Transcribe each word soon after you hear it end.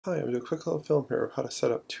Hi, I'm going to do a quick little film here of how to set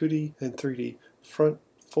up 2D and 3D front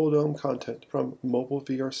full dome content from Mobile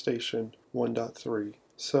VR Station 1.3.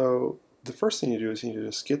 So the first thing you do is you need to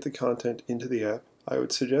just get the content into the app. I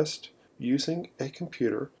would suggest using a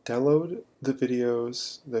computer, download the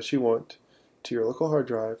videos that you want to your local hard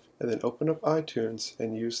drive, and then open up iTunes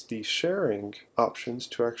and use the sharing options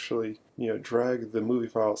to actually drag the movie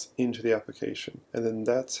files into the application. And then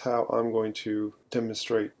that's how I'm going to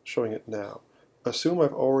demonstrate showing it now. Assume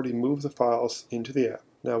I've already moved the files into the app.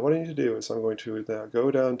 Now what I need to do is I'm going to now go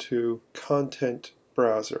down to Content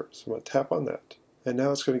Browser. So I'm going to tap on that. And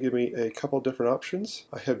now it's going to give me a couple different options.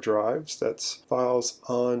 I have drives, that's files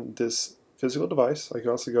on this physical device. I can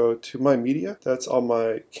also go to my media, that's all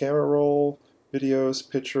my camera roll, videos,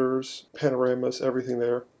 pictures, panoramas, everything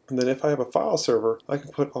there. And then if I have a file server, I can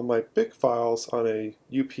put all my big files on a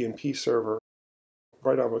UPnP server.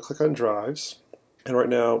 Right now I'm going to click on drives. And right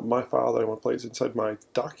now, my file that I want to play is inside my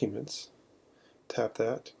documents. Tap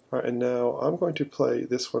that. All right, and now I'm going to play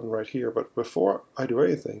this one right here, but before I do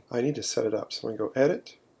anything, I need to set it up. So I'm going to go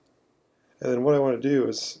Edit, and then what I want to do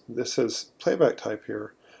is, this says Playback Type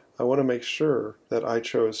here. I want to make sure that I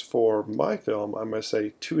chose for my film, I'm going to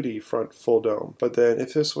say 2D front full dome. But then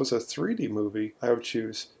if this was a 3D movie, I would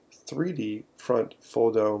choose 3D front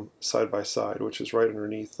full dome side by side, which is right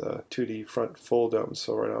underneath 2D front full dome.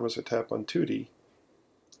 So right now I'm going to tap on 2D.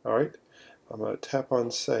 Alright, I'm going to tap on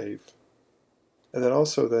Save. And then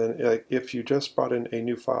also then, if you just brought in a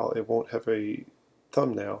new file, it won't have a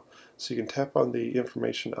thumbnail. So you can tap on the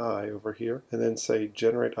information eye over here and then say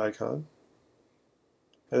Generate Icon.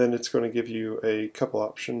 And then it's going to give you a couple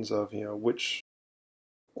options of which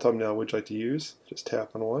thumbnail would you like to use. Just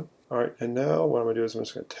tap on one. Alright, and now what I'm going to do is I'm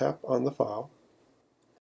just going to tap on the file.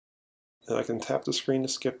 And I can tap the screen to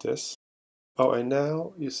skip this. Oh, and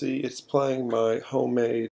now you see it's playing my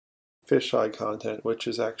homemade fisheye content, which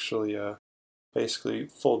is actually basically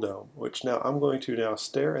full dome, which now I'm going to now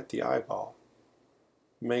stare at the eyeball,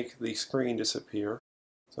 make the screen disappear,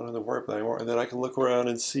 so I don't have to worry about it anymore, and then I can look around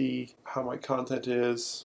and see how my content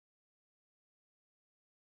is.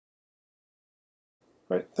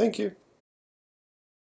 Right, thank you.